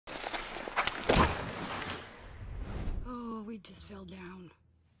just fell down.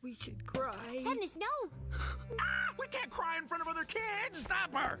 We should cry. Sadness, no! Ah! We can't cry in front of other kids!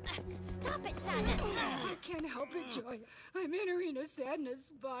 Stop her! Stop it, Sadness! I can't help it, Joy. I'm entering a sadness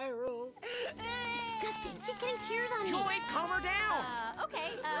spiral. Disgusting. She's getting tears on me. Joy, calm her down!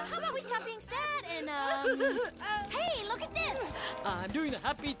 Okay, how about we stop being sad and, hey, look at this! I'm doing the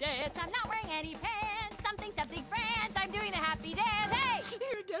happy dance. I'm not wearing any pants. Something France. I'm doing the happy dance. Hey!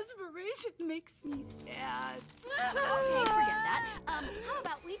 Your desperation makes me sad. Okay, forget that. How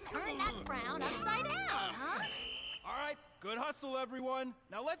about we turn that frown upside down, huh? All right, good hustle, everyone.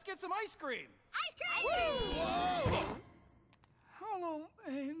 Now let's get some ice cream. Ice cream! Hello,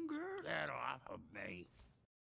 anger. Get off of me.